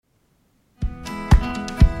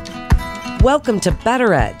Welcome to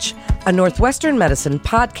Better Edge, a Northwestern Medicine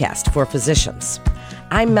podcast for physicians.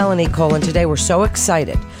 I'm Melanie Cole, and today we're so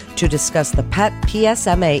excited to discuss the PET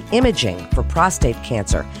PSMA imaging for prostate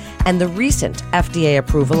cancer and the recent FDA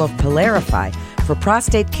approval of PYLARIFY for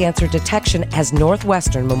prostate cancer detection, as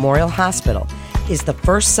Northwestern Memorial Hospital is the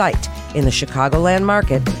first site in the Chicagoland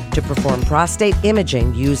market to perform prostate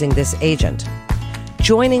imaging using this agent.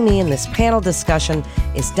 Joining me in this panel discussion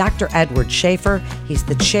is Dr. Edward Schaefer. He's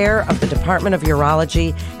the chair of the Department of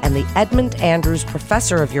Urology and the Edmund Andrews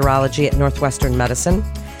Professor of Urology at Northwestern Medicine.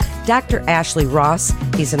 Dr. Ashley Ross,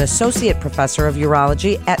 he's an associate professor of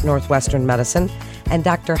urology at Northwestern Medicine. And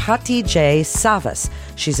Dr. Hatice Savas,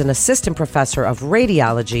 she's an assistant professor of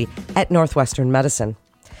radiology at Northwestern Medicine.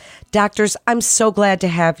 Doctors, I'm so glad to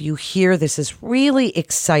have you here. This is really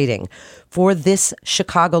exciting for this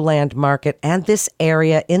Chicagoland market and this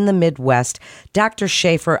area in the Midwest. Dr.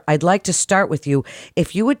 Schaefer, I'd like to start with you.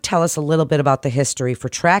 If you would tell us a little bit about the history for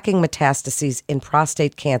tracking metastases in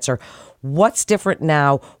prostate cancer, what's different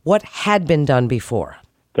now, what had been done before?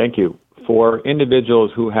 Thank you. For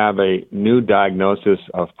individuals who have a new diagnosis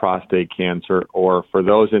of prostate cancer, or for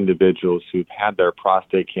those individuals who've had their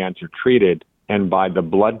prostate cancer treated, and by the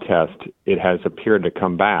blood test it has appeared to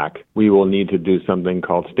come back, we will need to do something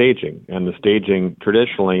called staging. And the staging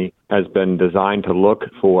traditionally has been designed to look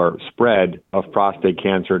for spread of prostate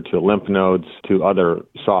cancer to lymph nodes, to other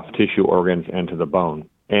soft tissue organs, and to the bone.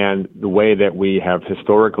 And the way that we have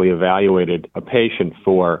historically evaluated a patient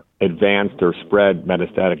for advanced or spread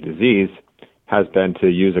metastatic disease has been to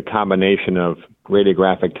use a combination of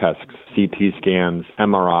radiographic tests, CT scans,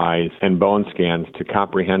 MRIs, and bone scans to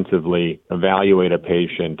comprehensively evaluate a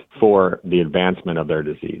patient for the advancement of their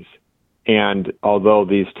disease. And although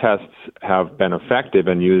these tests have been effective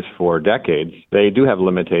and used for decades, they do have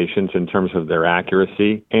limitations in terms of their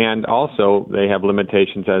accuracy, and also they have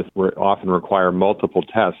limitations as we often require multiple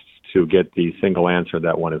tests to get the single answer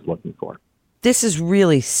that one is looking for. This is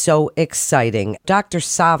really so exciting. Dr.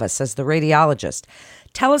 Savas, as the radiologist,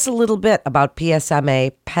 tell us a little bit about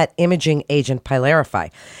PSMA PET imaging agent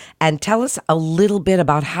PYLARIFY, and tell us a little bit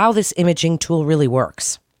about how this imaging tool really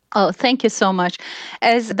works. Oh, thank you so much.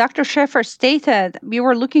 As Dr. Schaefer stated, we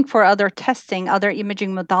were looking for other testing, other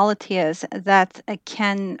imaging modalities that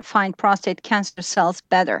can find prostate cancer cells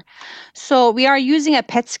better. So we are using a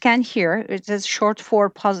PET scan here. It is short for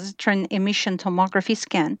positron emission tomography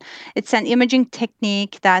scan. It's an imaging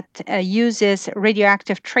technique that uses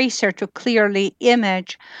radioactive tracer to clearly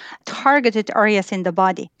image targeted areas in the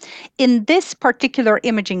body. In this particular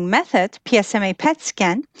imaging method, PSMA PET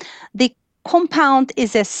scan, the compound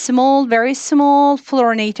is a small, very small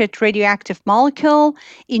fluorinated radioactive molecule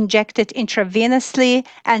injected intravenously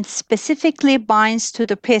and specifically binds to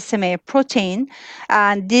the PSMA protein.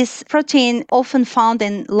 And this protein often found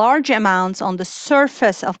in large amounts on the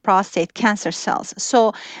surface of prostate cancer cells.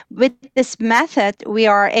 So with this method, we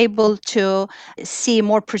are able to see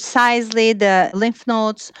more precisely the lymph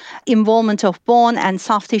nodes, involvement of bone and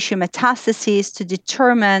soft tissue metastases to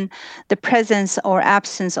determine the presence or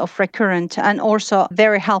absence of recurrent, and also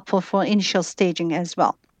very helpful for initial staging as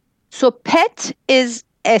well. So PET is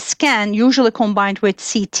a scan usually combined with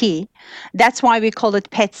CT. That's why we call it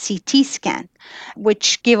PET CT scan,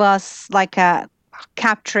 which give us like a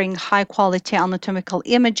capturing high quality anatomical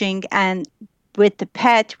imaging. And with the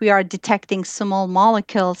PET, we are detecting small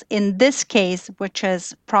molecules, in this case, which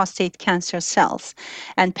is prostate cancer cells.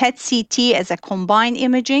 And PET CT is a combined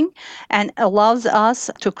imaging and allows us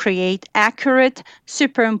to create accurate,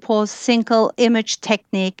 superimposed single image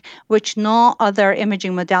technique, which no other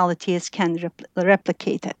imaging modalities can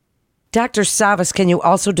replicate it. Dr. Savas, can you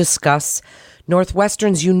also discuss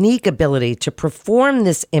Northwestern's unique ability to perform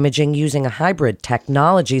this imaging using a hybrid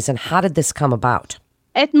technologies, and how did this come about?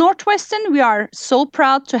 At Northwestern, we are so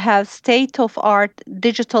proud to have state-of-art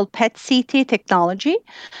digital PET CT technology,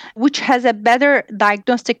 which has a better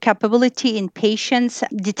diagnostic capability in patients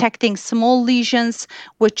detecting small lesions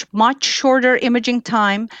with much shorter imaging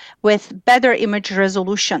time with better image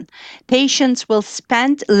resolution. Patients will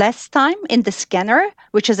spend less time in the scanner,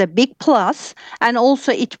 which is a big plus, and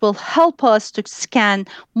also it will help us to scan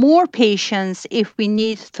more patients if we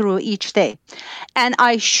need through each day. And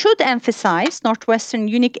I should emphasize Northwestern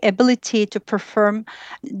unique ability to perform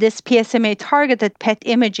this PSMA targeted PET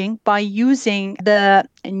imaging by using the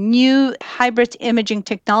new hybrid imaging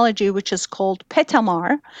technology, which is called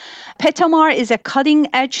PETAMAR. PETAMAR is a cutting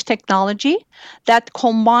edge technology that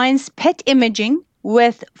combines PET imaging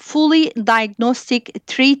with fully diagnostic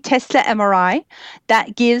 3 Tesla MRI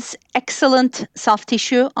that gives excellent soft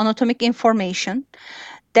tissue anatomic information.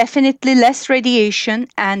 definitely less radiation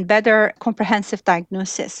and better comprehensive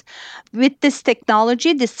diagnosis. With this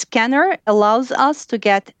technology, the scanner allows us to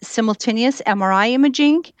get simultaneous MRI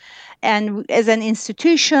imaging. And as an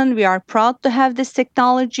institution, we are proud to have this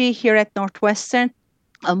technology here at Northwestern.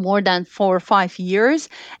 More than 4 or 5 years,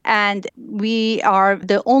 and we are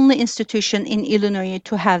the only institution in Illinois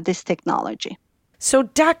to have this technology. So,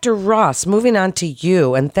 Dr. Ross, moving on to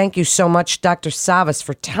you, and thank you so much, Dr. Savas,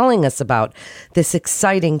 for telling us about this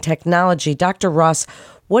exciting technology. Dr. Ross,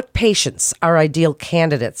 what patients are ideal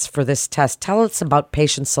candidates for this test? Tell us about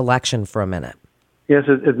patient selection for a minute. Yes,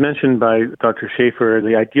 as mentioned by Dr. Schaefer,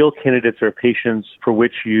 the ideal candidates are patients for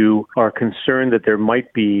which you are concerned that there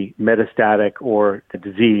might be metastatic or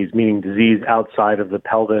disease, meaning disease outside of the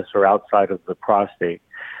pelvis or outside of the prostate.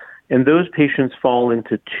 And those patients fall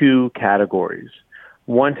into two categories.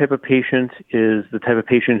 One type of patient is the type of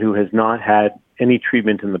patient who has not had any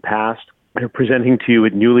treatment in the past. They're presenting to you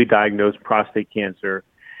with newly diagnosed prostate cancer.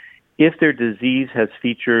 If their disease has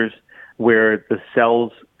features where the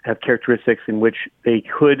cells have characteristics in which they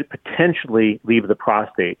could potentially leave the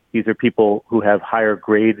prostate. These are people who have higher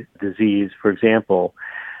grade disease, for example.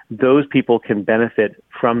 Those people can benefit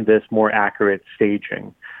from this more accurate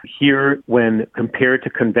staging. Here, when compared to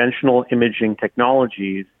conventional imaging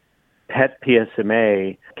technologies, PET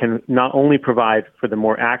PSMA can not only provide for the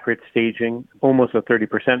more accurate staging, almost a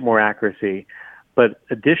 30% more accuracy, but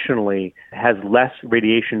additionally has less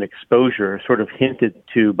radiation exposure, sort of hinted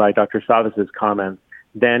to by Dr. Savas' comments,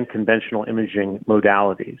 than conventional imaging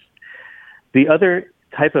modalities. The other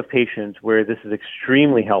type of patient where this is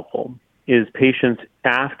extremely helpful is patients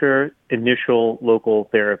after initial local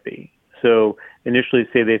therapy. So initially,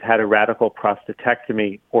 say they've had a radical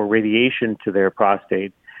prostatectomy or radiation to their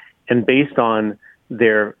prostate, and based on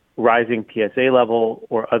their rising PSA level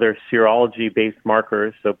or other serology-based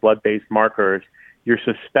markers, so blood-based markers, you're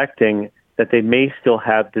suspecting that they may still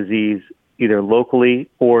have disease either locally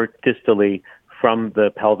or distally from the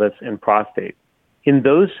pelvis and prostate. In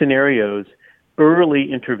those scenarios,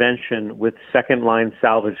 early intervention with second-line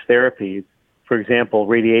salvage therapies, for example,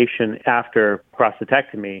 radiation after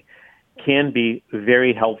prostatectomy, can be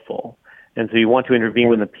very helpful. And so you want to intervene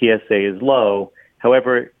when the PSA is low.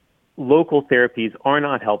 However, local therapies are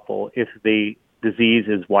not helpful if the disease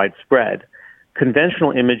is widespread.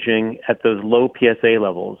 Conventional imaging at those low PSA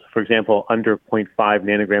levels, for example, under 0.5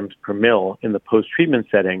 nanograms per mil in the post-treatment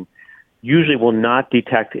setting, usually will not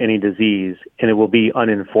detect any disease, and it will be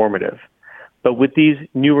uninformative. But with these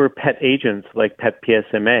newer PET agents like PET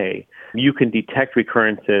PSMA, you can detect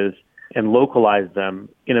recurrences and localize them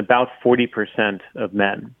in about 40% of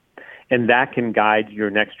men. And that can guide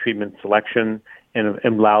your next treatment selection and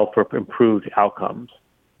allow for improved outcomes.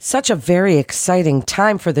 Such a very exciting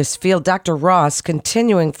time for this field. Dr. Ross,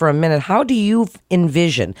 continuing for a minute, how do you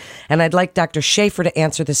envision, and I'd like Dr. Schaefer to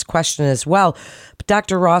answer this question as well, but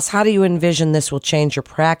Dr. Ross, how do you envision this will change your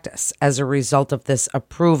practice as a result of this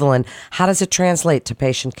approval, and how does it translate to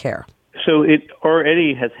patient care? So it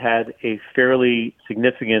already has had a fairly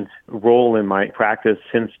significant role in my practice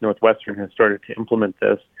since Northwestern has started to implement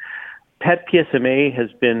this. PET PSMA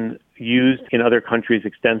has been used in other countries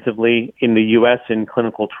extensively, in the U.S. in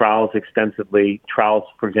clinical trials extensively. Trials,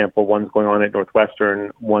 for example, one's going on at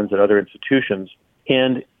Northwestern, one's at other institutions.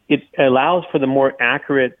 And it allows for the more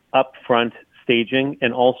accurate upfront staging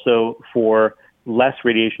and also for less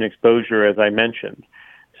radiation exposure, as I mentioned.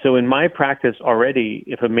 So in my practice already,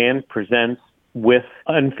 if a man presents with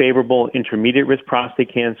unfavorable intermediate risk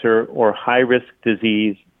prostate cancer or high risk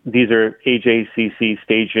disease, these are AJCC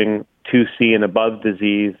staging 2C and above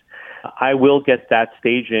disease, I will get that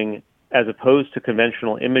staging as opposed to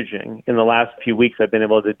conventional imaging. In the last few weeks, I've been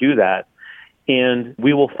able to do that. And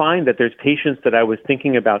we will find that there's patients that I was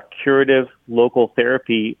thinking about curative local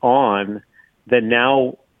therapy on that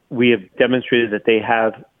now we have demonstrated that they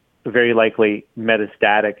have very likely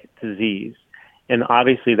metastatic disease. And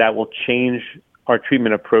obviously that will change our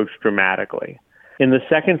treatment approach dramatically. In the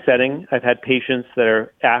second setting, I've had patients that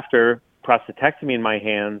are after prostatectomy in my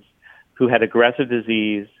hands who had aggressive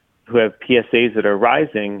disease, who have PSAs that are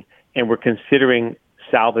rising, and we're considering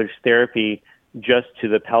salvage therapy just to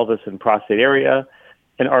the pelvis and prostate area.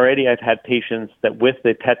 And already I've had patients that with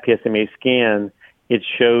the PET PSMA scan, it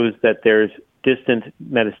shows that there's distant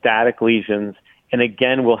metastatic lesions. And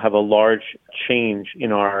again, we'll have a large change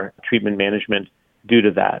in our treatment management due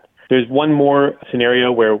to that. There's one more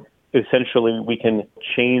scenario where essentially we can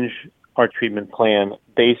change our treatment plan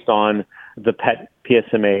based on the PET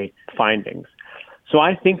PSMA findings. So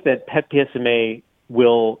I think that PET PSMA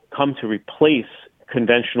will come to replace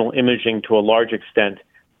conventional imaging to a large extent,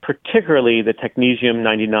 particularly the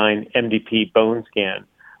technetium-99 MDP bone scan.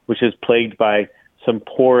 which is plagued by some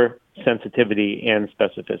poor sensitivity and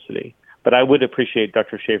specificity. But I would appreciate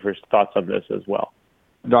Dr. Schaefer's thoughts on this as well.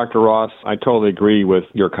 Dr. Ross, I totally agree with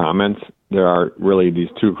your comments. There are really these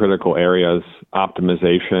two critical areas: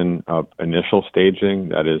 optimization of initial staging,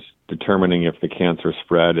 that is determining if the cancer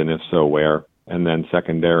spread and if so where, and then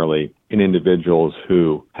secondarily in individuals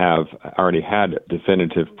who have already had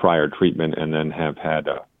definitive prior treatment and then have had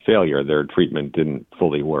a failure, their treatment didn't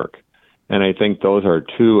fully work. And I think those are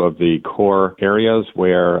two of the core areas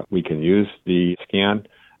where we can use the scan.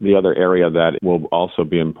 The other area that will also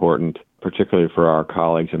be important, particularly for our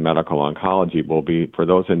colleagues in medical oncology, will be for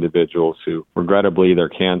those individuals who, regrettably, their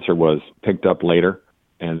cancer was picked up later,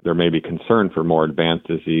 and there may be concern for more advanced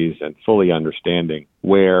disease, and fully understanding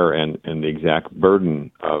where and the exact burden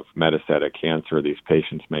of metastatic cancer these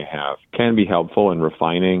patients may have can be helpful in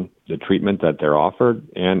refining the treatment that they're offered,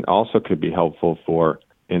 and also could be helpful for,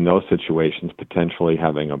 in those situations, potentially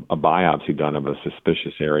having a biopsy done of a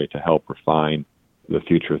suspicious area to help refine the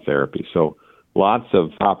future therapy. So lots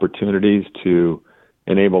of opportunities to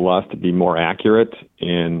enable us to be more accurate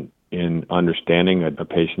in understanding a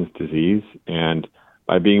patient's disease. And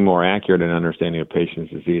by being more accurate in understanding a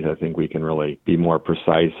patient's disease, I think we can really be more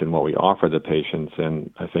precise in what we offer the patients. And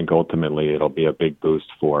I think ultimately it'll be a big boost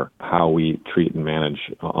for how we treat and manage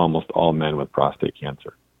almost all men with prostate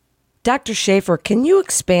cancer. Dr. Schaefer, can you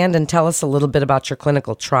expand and tell us a little bit about your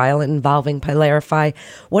clinical trial involving PYLARIFY?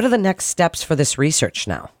 What are the next steps for this research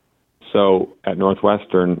now? So at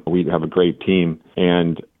Northwestern, we have a great team,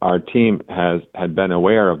 and our team had been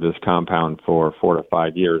aware of this compound for 4 to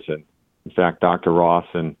 5 years. And in fact, Dr. Ross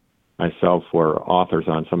and myself were authors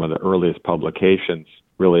on some of the earliest publications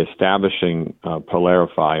really establishing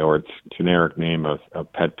PYLARIFY, or its generic name of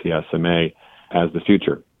PET-PSMA, as the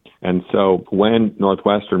future. And so when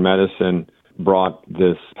Northwestern Medicine brought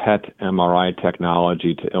this PET MRI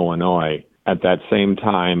technology to Illinois, at that same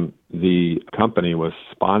time, the company was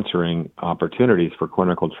sponsoring opportunities for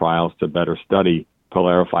clinical trials to better study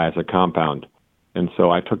PYLARIFY as a compound. And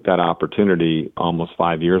so I took that opportunity almost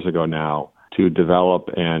 5 years ago now to develop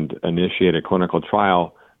and initiate a clinical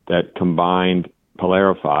trial that combined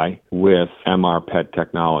PYLARIFY with MR PET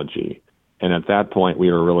technology. And at that point,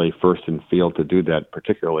 we were really first in field to do that,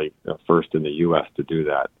 particularly first in the U.S. to do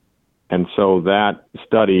that. And so that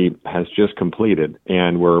study has just completed,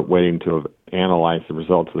 and we're waiting to analyze the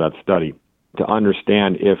results of that study to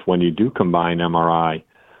understand if, when you do combine MRI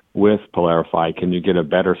with PYLARIFY, can you get a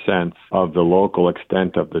better sense of the local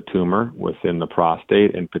extent of the tumor within the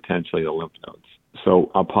prostate and potentially the lymph nodes. So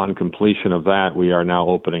upon completion of that, we are now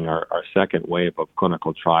opening our second wave of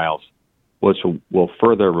clinical trials, which will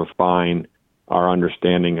further refine our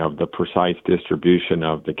understanding of the precise distribution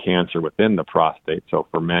of the cancer within the prostate. So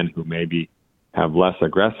for men who maybe have less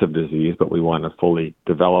aggressive disease, but we want to fully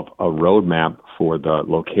develop a roadmap for the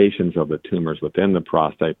locations of the tumors within the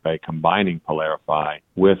prostate by combining PYLARIFY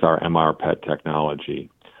with our MR PET technology.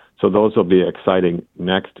 So those will be exciting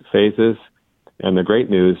next phases. And the great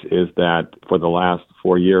news is that for the last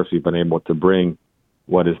 4 years, we've been able to bring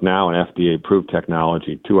what is now an FDA-approved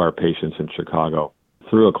technology to our patients in Chicago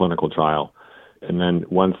through a clinical trial. And then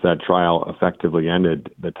once that trial effectively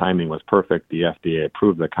ended, the timing was perfect. The FDA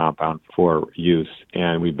approved the compound for use,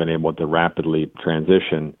 and we've been able to rapidly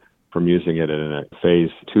transition from using it in a phase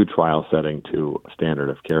 2 trial setting to a standard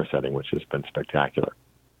of care setting, which has been spectacular.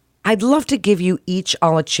 I'd love to give you each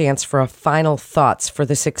all a chance for a final thoughts for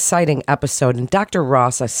this exciting episode. And Dr.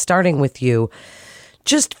 Ross, starting with you,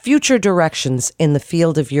 just future directions in the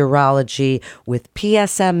field of urology with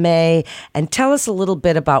PSMA, and tell us a little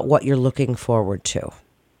bit about what you're looking forward to.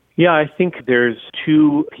 Yeah, I think there's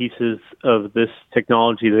 2 pieces of this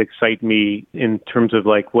technology that excite me in terms of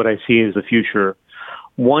like what I see as the future.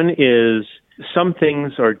 One is some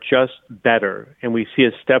things are just better, and we see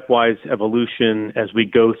a stepwise evolution as we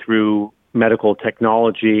go through medical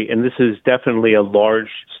technology, and this is definitely a large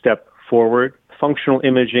step forward. Functional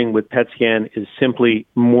imaging with PET scan is simply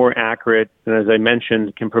more accurate, and as I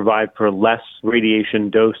mentioned, can provide for less radiation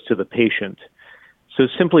dose to the patient. So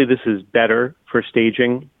simply, this is better for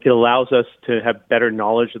staging. It allows us to have better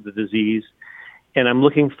knowledge of the disease, and I'm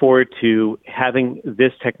looking forward to having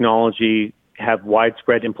this technology have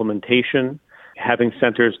widespread implementation, having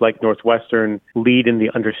centers like Northwestern lead in the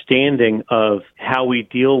understanding of how we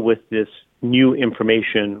deal with this new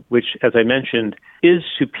information, which, as I mentioned, is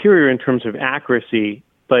superior in terms of accuracy,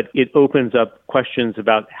 but it opens up questions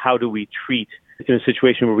about how do we treat in a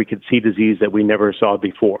situation where we could see disease that we never saw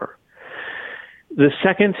before. The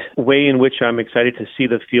second way in which I'm excited to see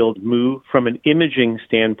the field move from an imaging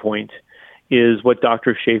standpoint is what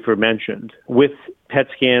Dr. Schaefer mentioned. With PET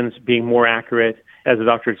scans being more accurate as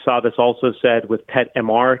Dr. Savas also said, with PET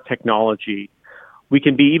MR technology, we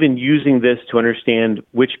can be even using this to understand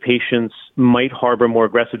which patients might harbor more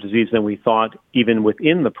aggressive disease than we thought, even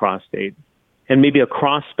within the prostate. And maybe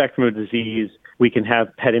across spectrum of disease, we can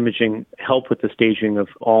have PET imaging help with the staging of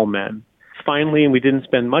all men. Finally, and we didn't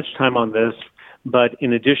spend much time on this, but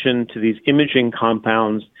in addition to these imaging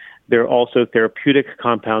compounds, there are also therapeutic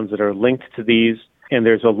compounds that are linked to these, and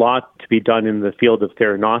there's a lot to be done in the field of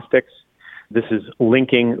theranostics. This is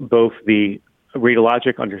linking both the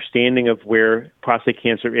radiologic understanding of where prostate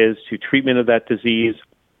cancer is to treatment of that disease,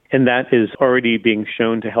 and that is already being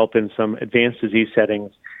shown to help in some advanced disease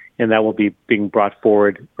settings, and that will be being brought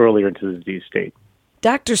forward earlier into the disease state.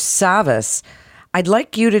 Dr. Savas, I'd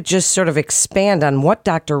like you to just sort of expand on what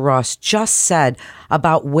Dr. Ross just said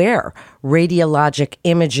about where radiologic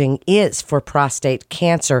imaging is for prostate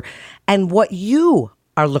cancer and what you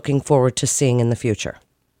are looking forward to seeing in the future.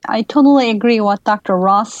 I totally agree with what Dr.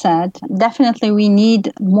 Ross said. Definitely we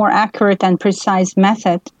need more accurate and precise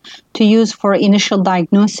method to use for initial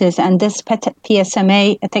diagnosis, and this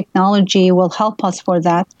PSMA technology will help us for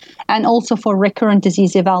that, and also for recurrent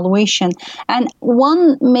disease evaluation. And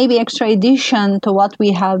one maybe extra addition to what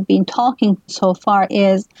we have been talking so far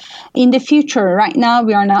is in the future, right now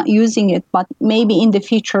we are not using it, but maybe in the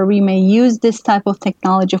future we may use this type of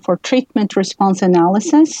technology for treatment response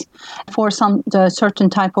analysis for some certain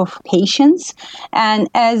type of patients. And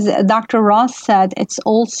as Dr. Ross said, it's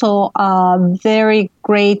also a very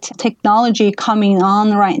great technology coming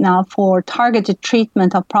on right now for targeted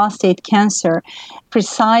treatment of prostate cancer,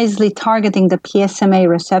 precisely targeting the PSMA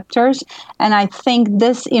receptors. And I think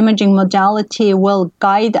this imaging modality will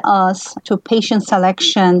guide us to patient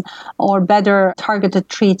selection or better targeted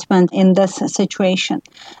treatment in this situation.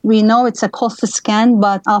 We know it's a costly scan,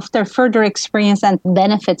 but after further experience and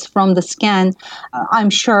benefits from the scan, I'm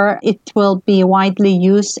sure it will be widely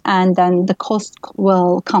used and then the cost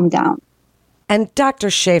will come down. And Dr.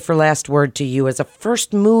 Schafer, last word to you as a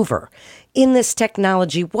first mover in this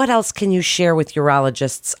technology. What else can you share with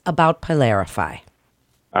urologists about PYLARIFY?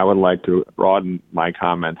 I would like to broaden my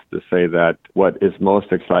comments to say that what is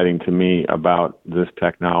most exciting to me about this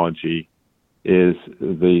technology is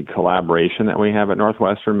the collaboration that we have at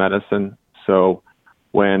Northwestern Medicine. So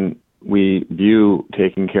when we view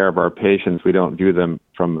taking care of our patients, we don't view them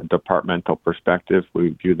from a departmental perspective.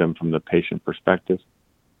 We view them from the patient perspective.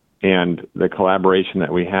 And the collaboration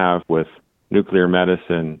that we have with nuclear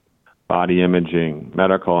medicine, body imaging,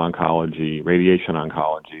 medical oncology, radiation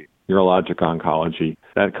oncology, urologic oncology,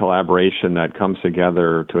 that collaboration that comes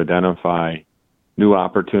together to identify new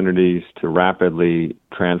opportunities, to rapidly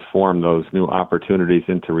transform those new opportunities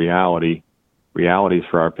into realities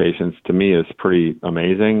for our patients, to me is pretty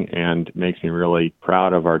amazing and makes me really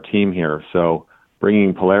proud of our team here. So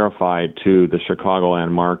bringing PYLARIFY to the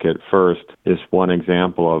Chicagoland market first is one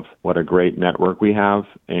example of what a great network we have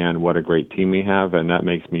and what a great team we have, and that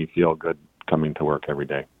makes me feel good coming to work every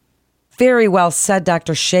day. Very well said,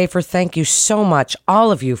 Dr. Schafer. Thank you so much,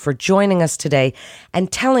 all of you, for joining us today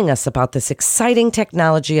and telling us about this exciting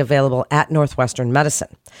technology available at Northwestern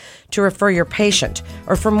Medicine. To refer your patient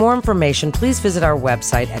or for more information, please visit our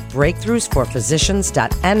website at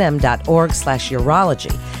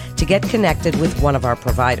breakthroughsforphysicians.nm.org/urology to get connected with one of our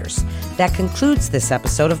providers. That concludes this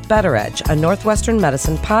episode of Better Edge, a Northwestern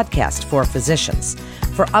Medicine podcast for physicians.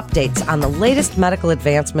 For updates on the latest medical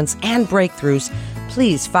advancements and breakthroughs,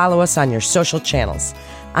 please follow us on your social channels.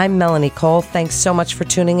 I'm Melanie Cole. Thanks so much for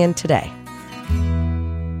tuning in today.